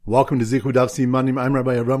Welcome to Zichu Daf Simanim. I'm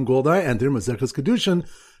Rabbi Avram Goldai, and Dir Maseches Kiddushin,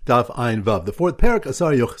 Daf Ayin Vav, the fourth parak,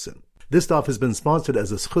 Asar Yochsin. This daf has been sponsored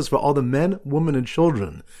as a schus for all the men, women, and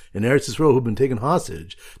children in Eretz Yisrael who've been taken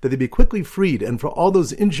hostage, that they be quickly freed, and for all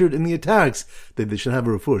those injured in the attacks, that they should have a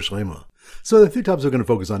refuah shlema. So the three topics we're going to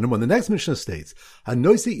focus on. Number one, the next Mishnah states,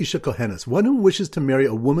 Hanoisi Isha Kohenes, one who wishes to marry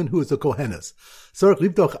a woman who is a Kohenes.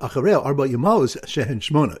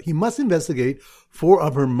 He must investigate 4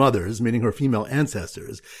 of her mothers, meaning her female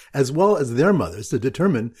ancestors, as well as their mothers, to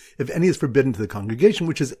determine if any is forbidden to the congregation,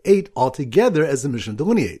 which is 8 altogether, as the Mishnah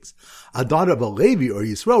delineates. A daughter of a Levi or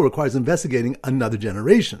Yisrael requires investigating another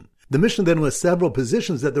generation. The Mishnah then lists several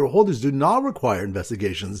positions that their holders do not require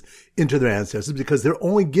investigations into their ancestors because they're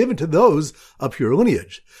only given to those of pure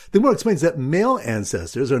lineage. The Gemara explains that male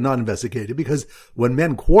ancestors are not investigated because when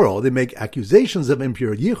men quarrel, they make accusations of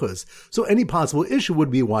impure yichus, so any possible issue would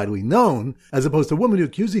be widely known, as opposed to women who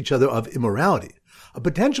accuse each other of immorality. A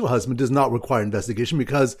potential husband does not require investigation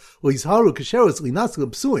because genealogically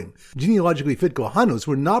fit kohanos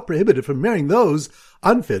were not prohibited from marrying those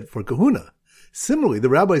unfit for kahuna. Similarly, the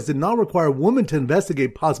rabbis did not require a woman to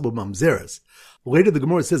investigate possible mamzeres. Later, the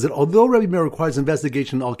Gemara says that although Rabbi Meir requires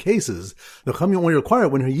investigation in all cases, the Chachamim only require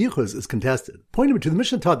it when her yichus is contested. Point number 2, the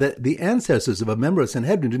Mishnah taught that the ancestors of a member of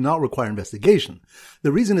Sanhedrin do not require investigation.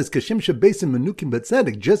 The reason is Kashimsha Basin Menukim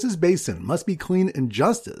Betzedek, just as Basin must be clean in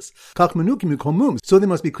justice, Kach Menukim Yukomum, so they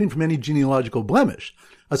must be clean from any genealogical blemish.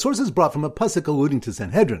 A source is brought from a pasuk alluding to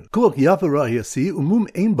Sanhedrin.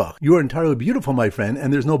 You are entirely beautiful, my friend,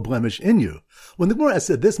 and there's no blemish in you. When the Gemara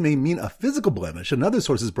said this may mean a physical blemish, another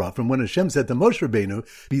source is brought from when Hashem said to Moshe Rabbeinu,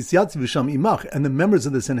 and the members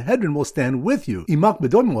of the Sanhedrin will stand with you.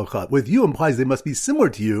 With you implies they must be similar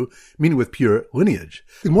to you, meaning with pure lineage.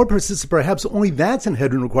 The Gemara persists perhaps only that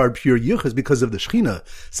Sanhedrin required pure yichus because of the Shechina,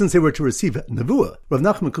 since they were to receive Nevuah. Rav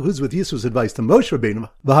Nachman concludes with Yisro's advice to Moshe Rabbeinu,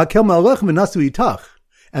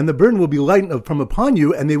 and the burden will be lightened from upon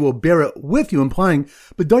you, and they will bear it with you, implying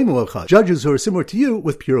judges who are similar to you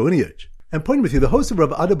with pure lineage. And pointing with you, the host of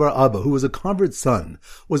Rav Ada bar Abba, who was a convert's son,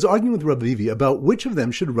 was arguing with Rav Vivi about which of them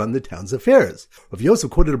should run the town's affairs. Rav Yosef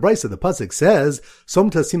quoted a brisa. The pasuk says, "Som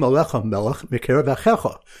tasim alecha melech mikerav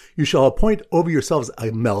achecha." You shall appoint over yourselves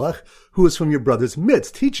a melech who is from your brother's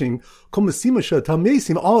midst, teaching, "Kol mesimasha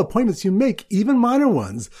tamesim." All appointments you make, even minor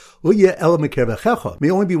ones, lo yeh ela mikerav achecha, may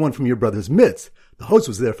only be one from your brother's midst. The host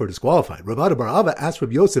was therefore disqualified. Rav Ada bar Abba asked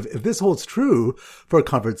Rav Yosef if this holds true for a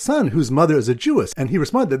convert's son whose mother is a Jewess, and he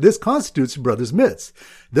responded that this constitutes brother's midst.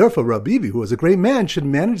 Therefore, Rav Bibi, who was a great man, should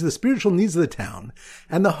manage the spiritual needs of the town,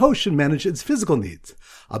 and the host should manage its physical needs.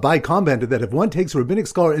 Abai commented that if one takes a rabbinic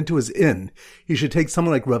scholar into his inn, he should take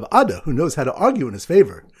someone like Rav Ada, who knows how to argue in his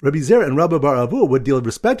favor. Rabbi Zera and Rabbi Bar Avua would deal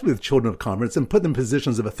respectively with children of converts and put them in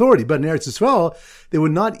positions of authority, but in Eretz Yisrael, they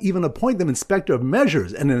would not even appoint them inspector of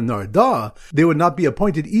measures, and in Nardah, they would not be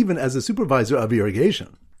appointed even as a supervisor of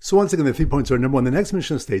irrigation. So once again, the 3 points are: number 1, the next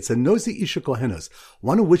Mishnah states, Hanoisi Isha Kohenes,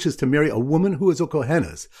 one who wishes to marry a woman who is a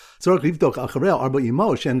Kohenes.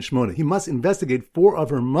 He must investigate 4 of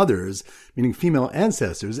her mothers, meaning female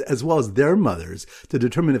ancestors, as well as their mothers, to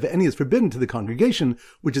determine if any is forbidden to the congregation,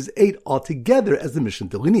 which is 8 altogether, as the Mishnah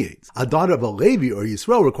delineates. A daughter of a Levi or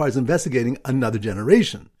Yisrael requires investigating another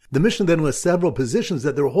generation. The Mishnah then lists several positions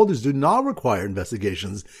that their holders do not require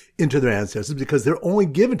investigations into their ancestors because they're only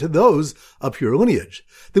given to those of pure lineage.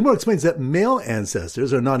 The Gemara explains that male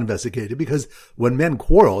ancestors are not investigated because when men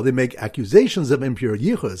quarrel, they make accusations of impure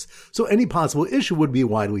yichus, so any possible issue would be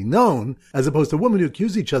widely known, as opposed to women who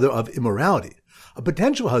accuse each other of immorality. A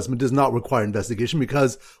potential husband does not require investigation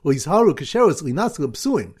because genealogically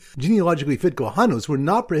fit kohanos were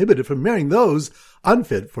not prohibited from marrying those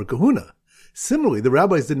unfit for kahuna. Similarly, the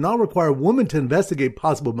rabbis did not require a woman to investigate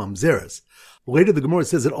possible mamzeres. Later, the Gemara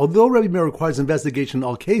says that although Rabbi Meir requires investigation in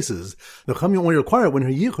all cases, the Chachamim only require it when her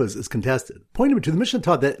yichus is contested. Point number 2, the Mishnah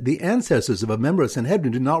taught that the ancestors of a member of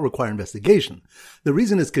Sanhedrin do not require investigation. The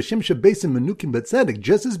reason is Kashimsha Basin Menukim Betzedek,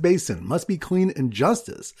 just as Basin must be clean in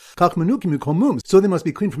justice, Kach Menukim Yukomum, so they must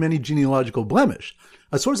be clean from any genealogical blemish.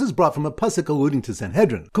 A source is brought from a pasuk alluding to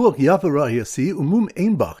Sanhedrin. You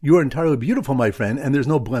are entirely beautiful, my friend, and there's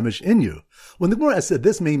no blemish in you. When the Gemara said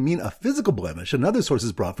this may mean a physical blemish, another source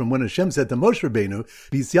is brought from when Hashem said to Moshe Rabbeinu,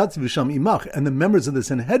 and the members of the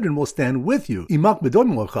Sanhedrin will stand with you.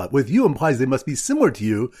 With you implies they must be similar to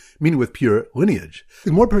you, meaning with pure lineage. The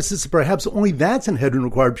Gemara persists perhaps only that Sanhedrin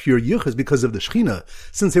required pure yichus because of the Shechina,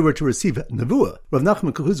 since they were to receive Nevuah. Rav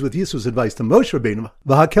Nachman concludes with Yisro's advice to Moshe Rabbeinu,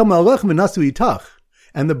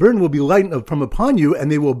 and the burden will be lightened from upon you,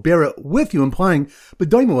 and they will bear it with you, implying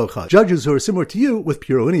judges who are similar to you with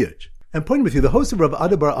pure lineage. And pointing with you, the host of Rav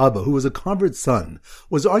Ada bar Abba, who was a convert's son,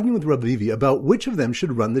 was arguing with Rav Vivi about which of them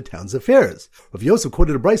should run the town's affairs. Rav Yosef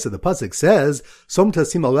quoted a brisa. The pasuk says, "Som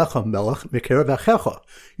tasim alecha melech mikerav achecha."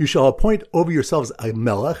 You shall appoint over yourselves a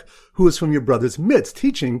melech who is from your brother's midst,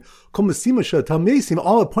 teaching, "Kol mesima she'atam mesim,"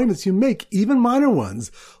 all appointments you make, even minor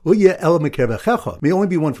ones, lo yeh ela mikerav achecha, may only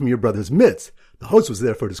be one from your brother's midst. The host was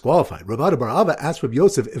therefore disqualified. Rav Ada bar Abba asked Rav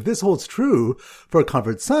Yosef if this holds true for a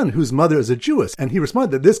convert's son whose mother is a Jewess, and he responded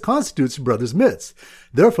that this constitutes your brother's midst.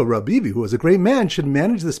 Therefore, Rav Bibi, who was a great man, should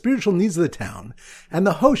manage the spiritual needs of the town, and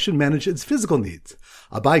the host should manage its physical needs.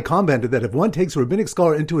 Abai commented that if one takes a rabbinic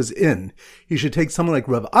scholar into his inn, he should take someone like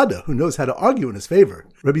Rav Ada, who knows how to argue in his favor.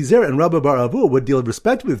 Rabbi Zera and Rabbi Bar Avua would deal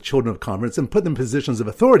respectively with children of converts and put them in positions of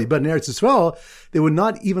authority, but in Eretz Yisrael, they would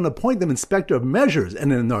not even appoint them inspector of measures,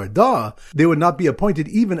 and in Nardah, they would not be appointed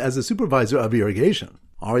even as a supervisor of irrigation.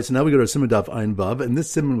 All right, so now we go to Siman Daf Ayin Vav, and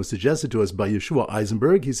this Siman was suggested to us by Yeshua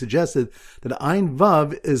Eisenberg. He suggested that Ayin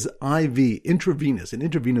Vav is IV, intravenous, an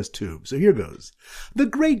intravenous tube. So here goes. The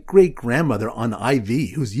great-great-grandmother on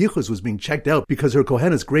IV, whose yichus was being checked out because her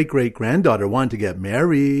Kohen's great-great-granddaughter wanted to get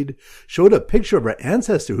married, showed a picture of her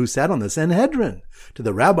ancestor who sat on the Sanhedrin to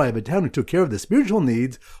the rabbi of a town who took care of the spiritual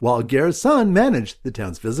needs, while a Ger's son managed the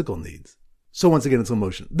town's physical needs. So once again, it's in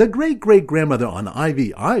motion. The great-great-grandmother on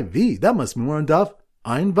IV, that must be more on Daf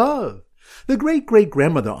Ayin Vav. The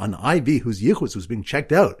great-great-grandmother on IV, whose yichus was being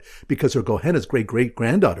checked out because her Kohen's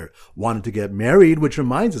great-great-granddaughter wanted to get married, which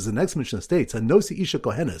reminds us, the next Mishnah states, Hanosi Isha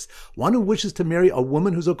Kohenes, one who wishes to marry a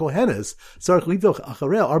woman who's a Kohenes, Sarach Livdoch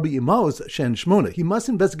Acharei Arbi Imaos Shen Shmona. He must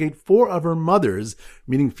investigate 4 of her mothers,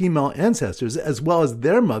 meaning female ancestors, as well as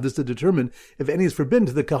their mothers, to determine if any is forbidden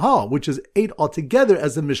to the Kahal, which is 8 altogether,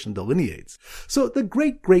 as the Mishnah delineates. So the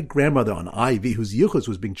great-great-grandmother on IV, whose yichus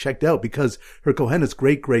was being checked out because her Kohen's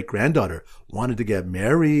great-great-granddaughter wanted to get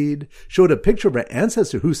married, showed a picture of her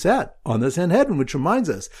ancestor who sat on the Sanhedrin, which reminds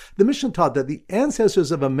us, the Mishnah taught that the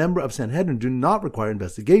ancestors of a member of Sanhedrin do not require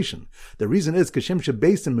investigation. The reason is, Kashem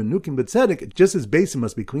Shebesim Menukim B'Tzedek, just as Besim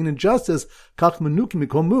must be clean in justice, Kach Menukim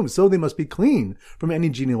Mikol Mum, so they must be clean from any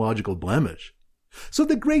genealogical blemish. So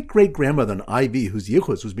the great-great-grandmother on IV, whose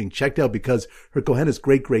yichus was being checked out because her Kohen's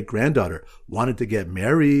great-great-granddaughter wanted to get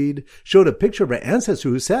married, showed a picture of her ancestor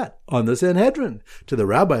who sat on the Sanhedrin to the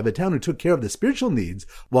rabbi of a town who took care of the spiritual needs,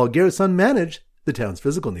 while Ger's son managed the town's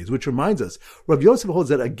physical needs, which reminds us, Rav Yosef holds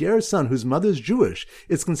that a Ger's son whose mother is Jewish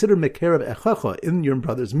is considered Mekerav Echecha, in your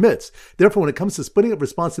brother's midst. Therefore, when it comes to splitting up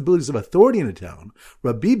responsibilities of authority in a town,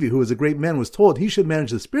 Rav Bibi, who was a great man, was told he should manage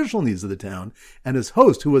the spiritual needs of the town, and his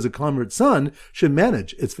host, who was a convert's son, should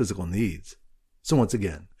manage its physical needs. So once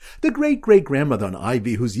again, the great-great-grandmother on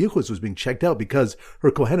IV, whose yichus was being checked out because her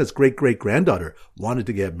Kohen's great-great-granddaughter wanted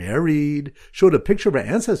to get married, showed a picture of her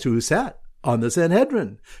ancestor who sat on the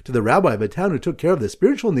Sanhedrin to the rabbi of a town who took care of the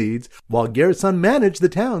spiritual needs, while Ger's son managed the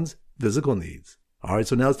town's physical needs. All right,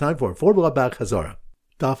 so now it's time for Bach Hazara.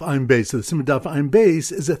 Daf Ayin Beis. So the Siman Daf Ayin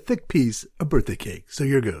Beis is a thick piece of birthday cake. So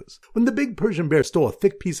here goes. When the big Persian bear stole a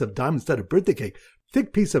thick piece of diamond-studded birthday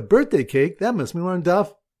cake, that must mean we're on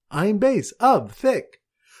Daf Ayin Beis, of thick.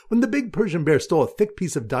 When the big Persian bear stole a thick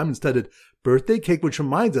piece of diamond-studded birthday cake, which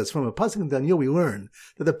reminds us, from a pasuk in Daniel we learn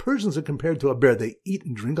that the Persians are compared to a bear. They eat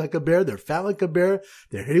and drink like a bear, they're fat like a bear,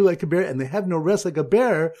 they're hairy like a bear, and they have no rest like a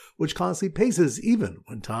bear, which constantly paces even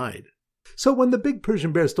when tied. So when the big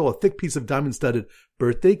Persian bear stole a thick piece of diamond-studded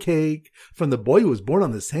birthday cake from the boy who was born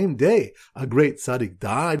on the same day, a great tzaddik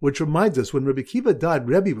died, which reminds us, when Rabbi Kiva died,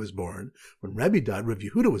 Rebbe was born. When Rebbe died, Rav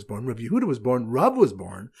Yehuda was born. Rav Yehuda was born, Rav was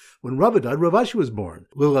born. When Rav died, Rav Ashi was born.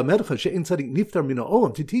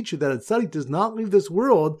 To teach you that a tzaddik does not leave this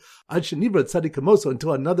world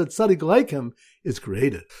until another tzaddik like him is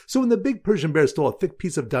created. So when the big Persian bear stole a thick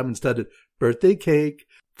piece of diamond-studded birthday cake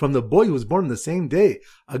from the boy who was born on the same day,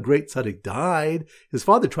 a great tzaddik died. His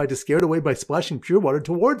father tried to scare it away by splashing pure water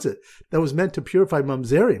towards it that was meant to purify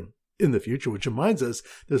mamzerim in the future, which reminds us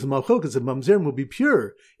there's a malchokas that mamzerim will be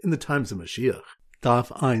pure in the times of Mashiach. Daf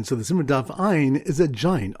Ayin. So the Siman Daf Ayin is a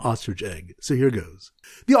giant ostrich egg. So here goes.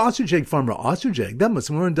 The ostrich egg farmer ostrich egg, that must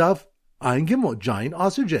learn Daf Ayin Gimel, giant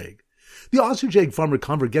ostrich egg. The ostrich egg farmer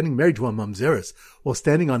convert getting married to a mamzeris while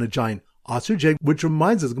standing on a giant ostrich egg, which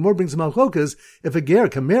reminds us, Gemara brings malchokas, if a ger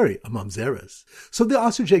can marry a mamzeris. So the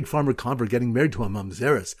ostrich egg farmer convert getting married to a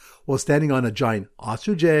mamzeris while standing on a giant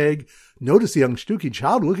ostrich egg, notice a young shtuki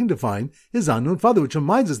child looking to find his unknown father, which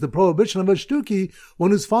reminds us the prohibition of a shtuki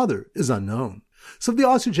when his father is unknown. So the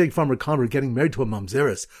ostrich egg farmer convert getting married to a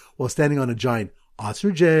mamzeris while standing on a giant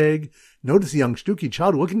ostrich egg, notice a young shtuki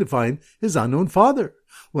child looking to find his unknown father,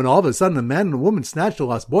 when all of a sudden a man and a woman snatched a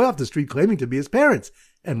lost boy off the street claiming to be his parents.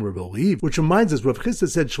 and were believed. Which reminds us, Rav Chisda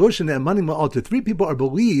said, Shlosha ne'emanim la'alter, 3 people are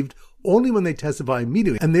believed only when they testify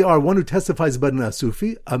immediately. And they are one who testifies about an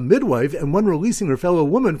asufi, a midwife, and one releasing her fellow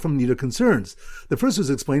woman from need or concerns. The first was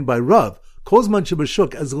explained by Rav, Kozman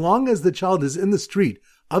shebashuk, as long as the child is in the street,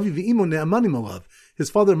 avi v'imo ne'emanim alav, his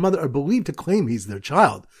father and mother are believed to claim he's their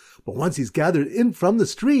child. But once he's gathered in from the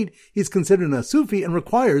street, he's considered an asufi and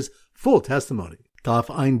requires full testimony.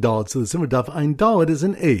 Daf Ein Dalet. So the simmer Daf Ein Dalet is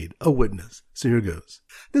an aid, a witness. So here goes.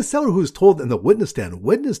 The seller who is told in the witness stand,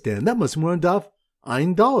 that must be more on Daf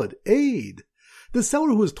Ein Dalet, aid. The seller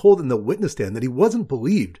who was told in the witness stand that he wasn't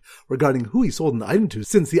believed regarding who he sold an item to,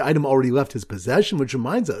 since the item already left his possession, which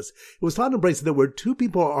reminds us, it was taught in Brisa that where 2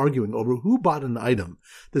 people are arguing over who bought an item,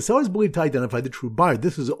 the seller is believed to identify the true buyer.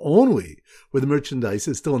 This is only where the merchandise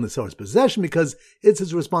is still in the seller's possession, because it's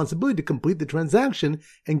his responsibility to complete the transaction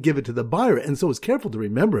and give it to the buyer, and so is careful to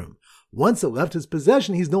remember him. Once it left his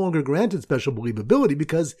possession, he's no longer granted special believability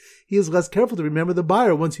because he is less careful to remember the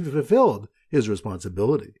buyer once he fulfilled his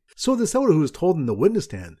responsibility. So the seller who was told in the witness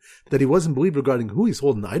stand that he wasn't believed regarding who he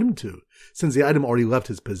sold an item to, since the item already left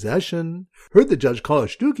his possession, heard the judge call a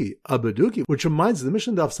shtuki a baduki, which reminds the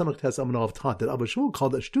Mishnah Daf Samach Tes Amud Aleph taught that Abba Shmuel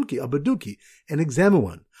called a shtuki a baduki, and examine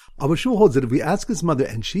one. Abba Shmuel holds that if we ask his mother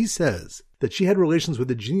and she says that she had relations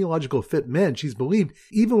with a genealogical fit man, she's believed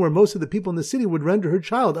even where most of the people in the city would render her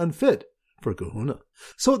child unfit for kahuna.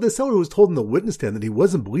 So the seller who was told in the witness stand that he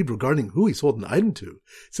wasn't believed regarding who he sold an item to,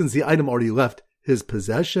 since the item already left his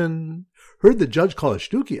possession, heard the judge call a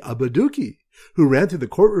shtuki a baduki, who ran through the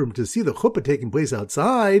courtroom to see the chuppah taking place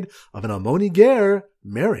outside of an Almoni ger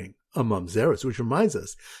marrying a mamzeres, which reminds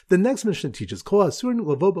us, the next Mishnah teaches, Kol asurin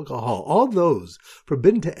lavo b'kahal, all those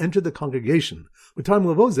forbidden to enter the congregation, Utam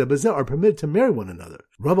lavo zeh b'zeh, are permitted to marry one another.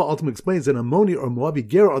 Rava ultimately explains that Ammoni or Moabi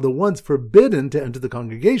ger are the ones forbidden to enter the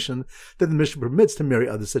congregation, that the Mishnah permits to marry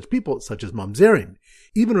other such people, such as mamzerim.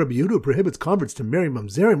 Even Rabbi Yehuda, who prohibits converts to marry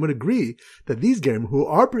mamzerim, would agree that these gerim, who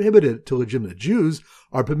are prohibited to legitimate Jews,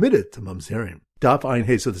 are permitted to mamzerim. Daf Ein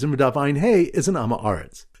Hey. So the simmer Daf Ein Hey is an Amma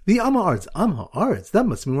Aretz. The Am Ha'aretz, that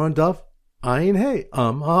must be on Daf Ein Hey,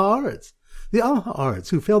 Am Ha'aretz. The Am Ha'aretz,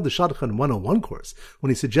 who failed the Shadchan 101 course when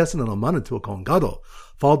he suggested an almana to a Kohen Gadol,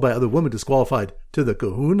 followed by other women disqualified to the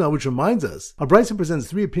kahuna, which reminds us, our Bryson presents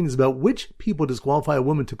 3 opinions about which people disqualify a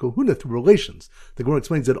woman to kahuna through relations. The Gemara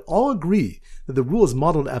explains that all agree that the rule is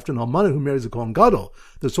modeled after an almana who marries a Kohen Gadol,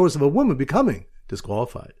 the source of a woman becoming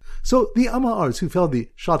disqualified. So the Am Ha'aretz, who failed the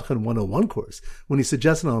Shadchan 101 course when he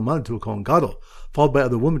suggested an almana to a Kohen Gadol, followed by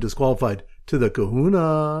other women disqualified to the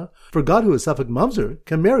kahuna, forgot who a Safek Mamzer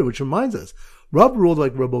can marry, which reminds us, Rav ruled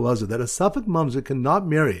like Rabbi Elazar that a Safek Mamzer cannot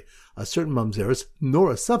marry a certain Mamzeres,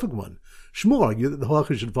 nor a Safek one. Shmuel argued that the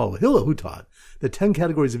halacha should follow Hillel, who taught that 10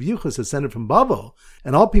 categories of yichus ascended from Bavel,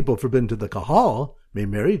 and all people forbidden to the kahal may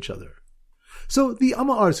marry each other. So the Am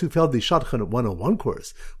Ha'aretz, who failed the Shadchan 101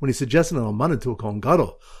 course when he suggested an almana to a Kohen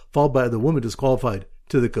Gadol, followed by the woman disqualified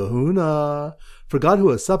to the kahuna, forgot who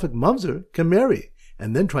a Safek Mamzer can marry,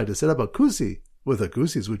 and then tried to set up a kusi with a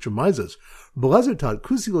kusis, which reminds us, Belazar taught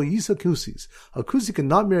kusi lo yisa kusis. A kusi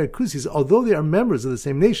cannot marry kusis, although they are members of the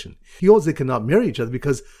same nation. He holds they cannot marry each other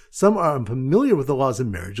because some are unfamiliar with the laws of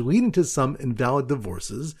marriage, leading to some invalid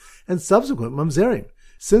divorces and subsequent mamzerim.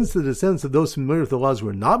 Since the descendants of those familiar with the laws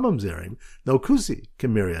were not mamzerim, no kusi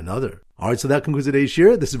can marry another. Alright, so that concludes today's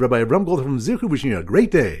shir. This is Rabbi Abram Gold from Zichru, wishing you a great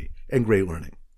day and great learning.